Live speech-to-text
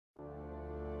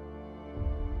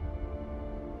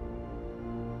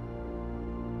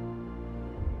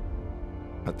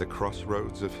at the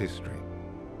crossroads of history,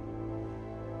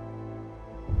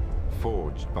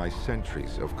 forged by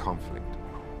centuries of conflict,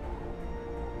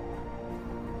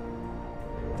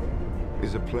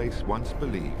 is a place once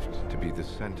believed to be the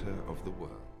center of the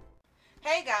world.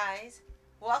 Hey guys,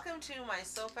 welcome to my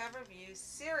SOFHAB review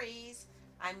series.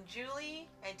 I'm Julie,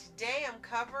 and today I'm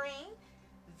covering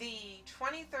the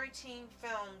 2013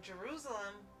 film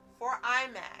Jerusalem for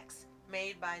Imax,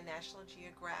 made by National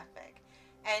Geographic.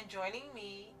 And joining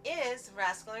me is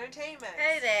Rascal Entertainment.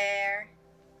 Hey there.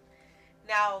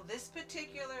 Now, this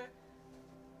particular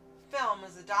film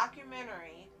is a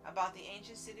documentary about the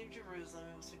ancient city of Jerusalem.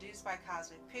 It was produced by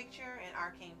Cosmic Picture and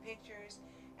Arcane Pictures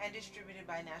and distributed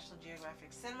by National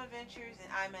Geographic Cinema Ventures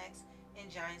and Imax in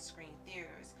giant screen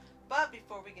theaters. But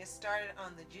before we get started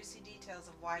on the juicy details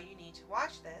of why you need to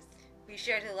watch this, Be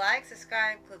sure to like,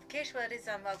 subscribe, click the notification button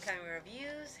on upcoming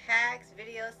reviews, hacks,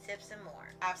 videos, tips, and more.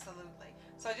 absolutely.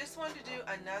 So I just wanted to do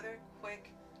another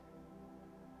quick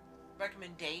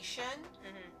recommendation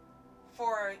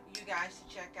for you guys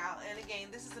to check out. And again,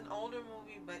 this is an older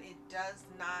movie, but it does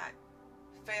not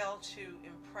fail to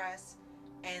impress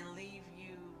and leave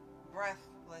you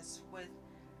breathless with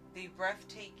the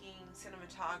breathtaking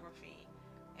cinematography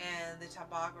and the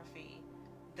topography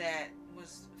that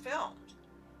was filmed.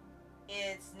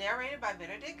 It's narrated by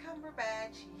Benedict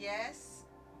Cumberbatch, yes,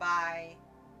 by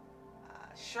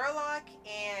Sherlock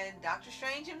and Doctor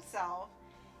Strange himself,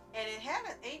 and it had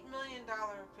an $8 million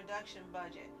production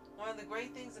budget. One of the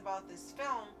great things about this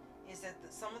film is that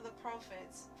some of the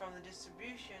profits from the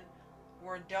distribution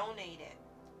were donated,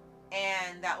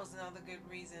 and that was another good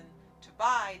reason to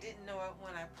buy. I didn't know it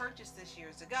when I purchased this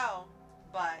years ago,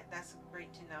 but that's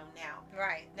great to know now.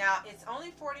 Right. Now, it's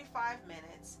only 45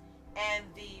 minutes, and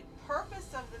the purpose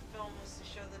of the film was to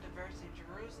show the diversity of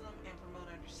Jerusalem and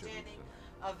promote understanding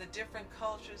of the different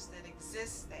cultures that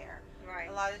exist there. Right.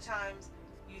 A lot of times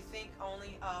you think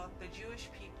only of the Jewish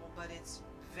people, but it's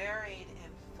varied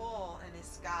and full, and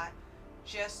it's got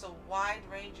just a wide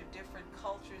range of different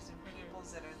cultures and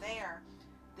peoples that are there.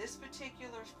 This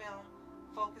particular film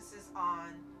focuses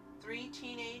on 3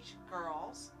 teenage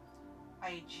girls,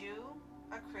 a Jew,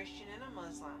 a Christian, and a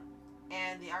Muslim,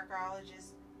 and the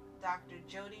archaeologist Dr.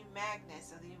 Jody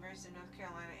Magnus of the University of North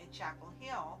Carolina at Chapel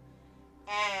Hill.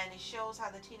 And it shows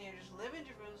how the teenagers live in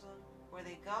Jerusalem, where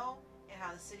they go, and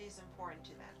how the city is important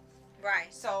to them.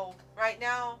 Right. So right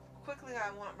now, quickly, I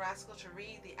want Rascal to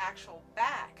read the actual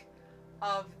back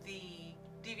of the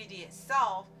DVD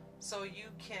itself, so you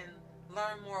can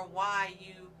learn more why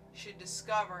you should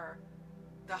discover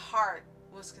the heart,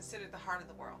 was considered the heart of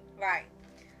the world. Right.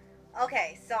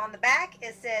 Okay, so on the back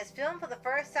it says, filmed for the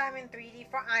first time in 3D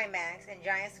for IMAX and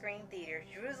giant screen theaters,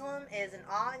 Jerusalem is an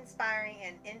awe-inspiring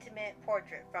and intimate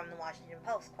portrait from the Washington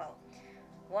Post quote.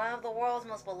 One of the world's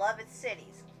most beloved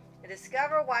cities. To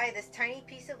discover why this tiny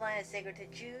piece of land is sacred to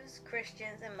Jews,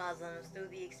 Christians, and Muslims through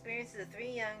the experiences of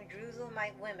 3 young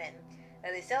Jerusalemite women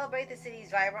as they celebrate the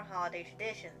city's vibrant holiday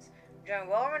traditions. Join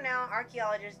world-renowned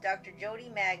archaeologist Dr.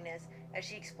 Jody Magnus as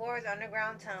she explores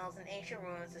underground tunnels and ancient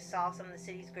ruins to solve some of the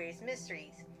city's greatest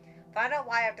mysteries. Find out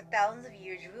why after thousands of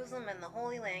years, Jerusalem and the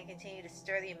Holy Land continue to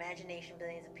stir the imagination of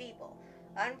billions of people.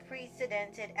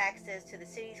 Unprecedented access to the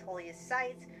city's holiest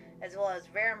sites, as well as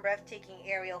rare and breathtaking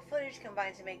aerial footage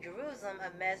combine to make Jerusalem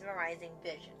a mesmerizing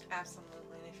vision.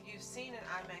 Absolutely. And if you've seen an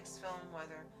IMAX film,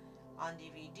 whether on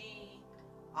DVD,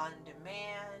 on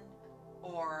demand,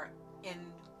 or in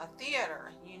a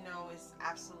theater, you know it's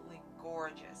absolutely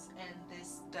gorgeous. And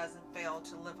this doesn't fail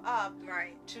to live up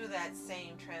to that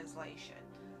same translation.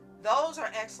 Those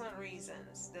are excellent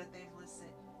reasons that they've listed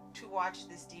to watch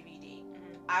this DVD.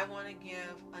 I want to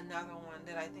give another one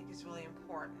that I think is really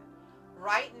important.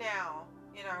 Right now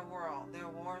in our world, there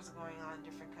are wars going on in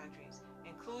different countries,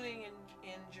 including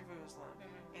in Jerusalem,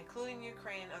 including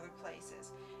Ukraine and other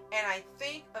places. And I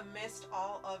think amidst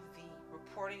all of the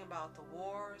reporting about the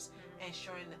wars and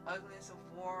showing the ugliness of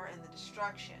war and the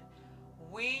destruction,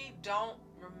 we don't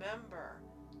remember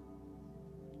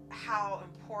how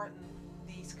important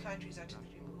these countries are to the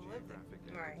people who live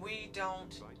there. Right. We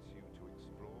don't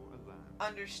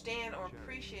understand or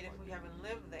appreciate, if we haven't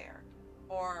lived there,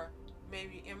 or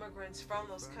maybe immigrants from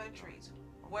those countries,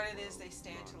 what it is they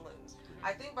stand to lose.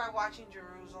 I think by watching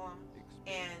Jerusalem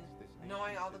and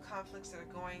knowing all the conflicts that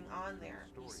are going on there,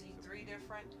 you see 3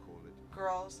 different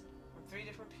girls from 3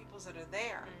 different peoples that are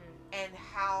there, and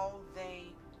how they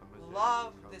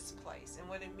love this place and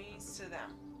what it means to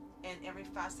them in every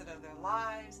facet of their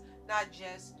lives, not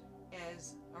just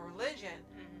as a religion,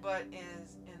 but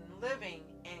as in living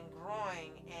and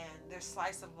growing and their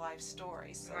slice of life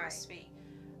story, so to speak.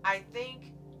 I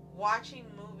think watching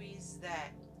movies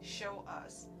that show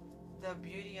us the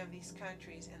beauty of these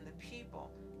countries and the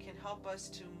people can help us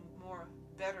to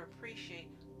better appreciate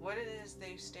what it is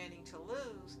they're standing to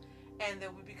lose, and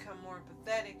that we become more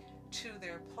empathetic to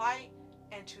their plight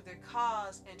and to their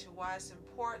cause and to why it's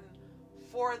important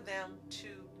for them to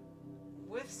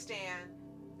withstand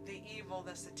the evil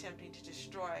that's attempting to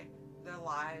destroy their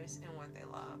lives and what they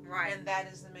love. Right. And that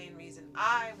is the main reason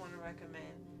I want to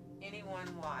recommend anyone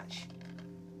watch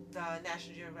the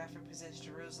National Geographic Presents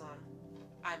Jerusalem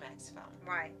IMAX film.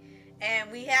 Right.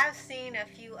 And we have seen a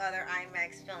few other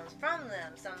IMAX films from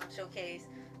them. Some showcase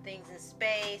things in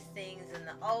space, things in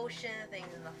the ocean, things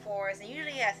in the forest, and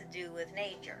usually it has to do with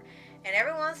nature. And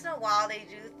every once in a while they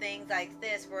do things like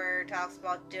this where it talks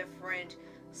about different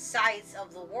sites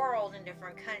of the world in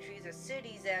different countries or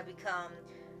cities that have become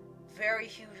very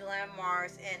huge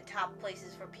landmarks and top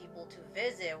places for people to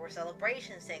visit where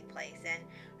celebrations take place. And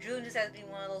Jerusalem just has been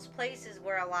one of those places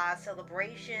where a lot of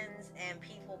celebrations and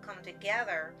people come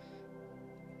together,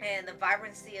 and the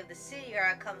vibrancy of the city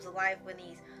comes alive when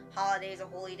these holidays or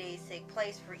holy days take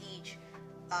place for each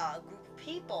group of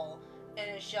people. And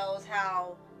it shows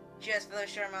how just for a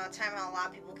short amount of time how a lot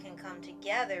of people can come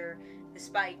together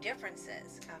despite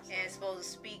differences. Absolutely. And it's supposed to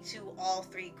speak to all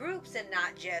three groups and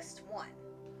not just one.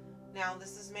 Now,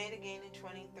 this is made again in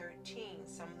 2013.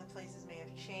 Some of the places may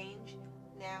have changed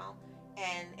now,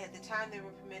 and at the time they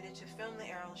were permitted to film the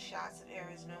aerial shots of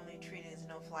areas normally treated as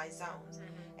no-fly zones. Mm-hmm.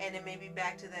 And it may be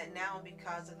back to that now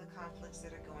because of the conflicts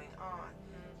that are going on.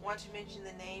 Mm-hmm. Want to mention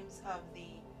the names of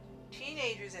the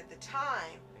teenagers at the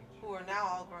time, who are now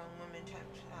all grown women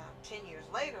 10 years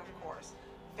later, of course.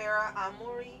 Farah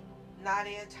Amouri,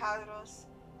 Nadia Tadros,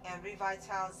 and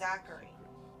Revital Zachary.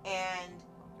 And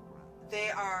they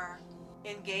are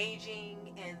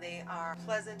engaging and they are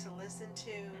pleasant to listen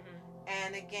to. Mm-hmm.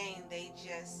 And again, they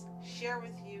just share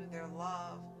with you their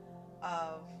love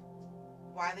of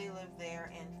why they live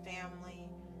there and family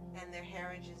and their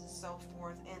heritages and so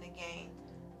forth. And again,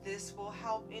 this will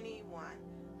help anyone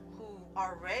who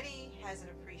already has an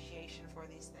appreciation for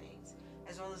these things,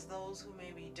 as well as those who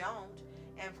maybe don't.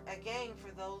 And again,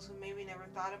 for those who maybe never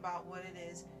thought about what it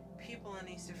is people in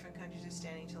these different countries are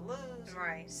standing to lose,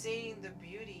 Right. seeing the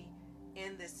beauty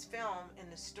in this film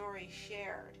and the story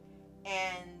shared,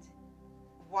 and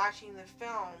watching the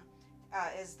film,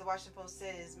 as the Washington Post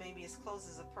said, is maybe as close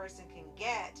as a person can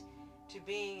get to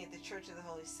being at the Church of the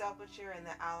Holy Sepulchre and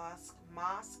the Al-Aqsa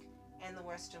Mosque and the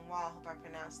Western Wall. I hope I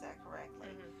pronounced that correctly.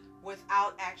 Mm-hmm.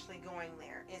 Without actually going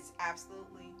there. It's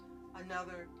absolutely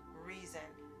another reason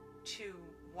to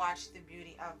watch the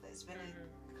beauty of this. Benedict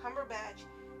Cumberbatch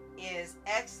is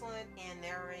excellent in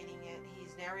narrating it.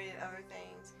 He's narrated other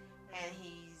things, and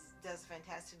he does a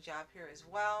fantastic job here as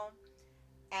well.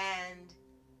 And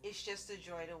it's just a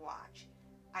joy to watch.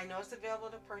 I know it's available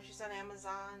to purchase on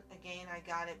Amazon. Again, I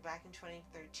got it back in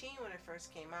 2013 when it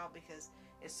first came out because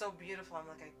it's so beautiful. I'm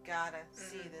like, I gotta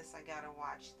see this. I gotta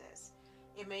watch this.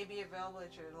 It may be available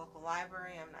at your local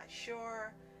library. I'm not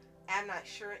sure. I'm not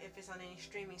sure if it's on any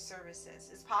streaming services.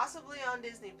 It's possibly on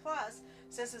Disney Plus,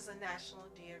 since it's a National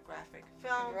Geographic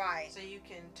film. Right. So you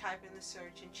can type in the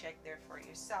search and check there for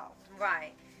yourself.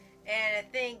 Right. And I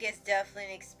think it's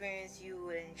definitely an experience you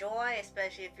would enjoy,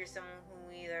 especially if you're someone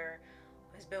who either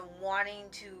has been wanting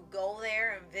to go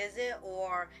there and visit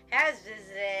or has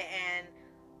visited and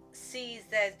sees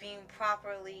that it's being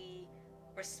properly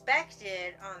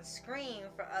respected on screen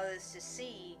for others to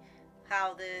see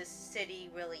how this city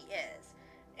really is.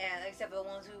 And except for the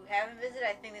ones who haven't visited,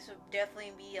 I think this would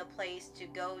definitely be a place to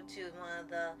go to, one of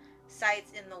the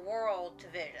sites in the world to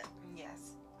visit.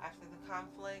 Yes. After the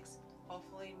conflicts,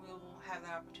 hopefully we will have the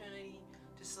opportunity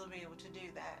to still be able to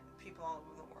do that. People all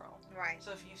over the world. Right.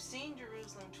 So if you've seen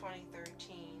Jerusalem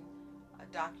 2013, a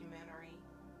documentary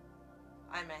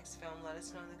IMAX film, let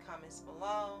us know in the comments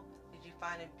below. Did you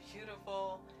find it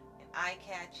beautiful and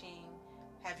eye-catching?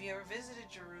 Have you ever visited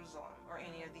Jerusalem or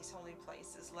any of these holy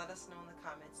places? Let us know in the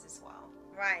comments as well.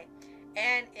 Right.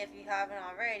 And if you haven't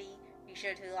already, be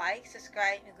sure to like,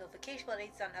 subscribe, and notification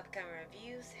updates on upcoming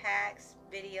reviews, hacks,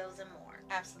 videos, and more.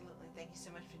 Absolutely. Thank you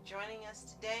so much for joining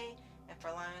us today and for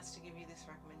allowing us to give you this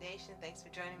recommendation. Thanks for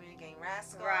joining me again,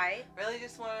 Rascal. Right. Really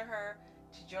just wanted her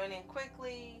to join in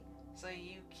quickly so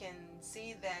you can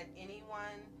see that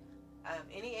anyone of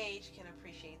any age can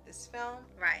appreciate this film.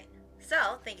 Right.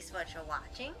 So, thank you so much for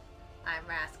watching. I'm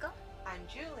Rascal. I'm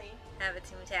Julie. Have a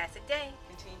fantastic day.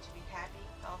 Continue to be happy,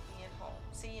 healthy, and whole.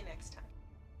 See you next time.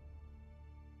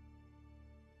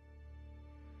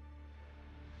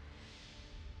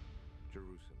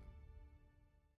 Jerusalem.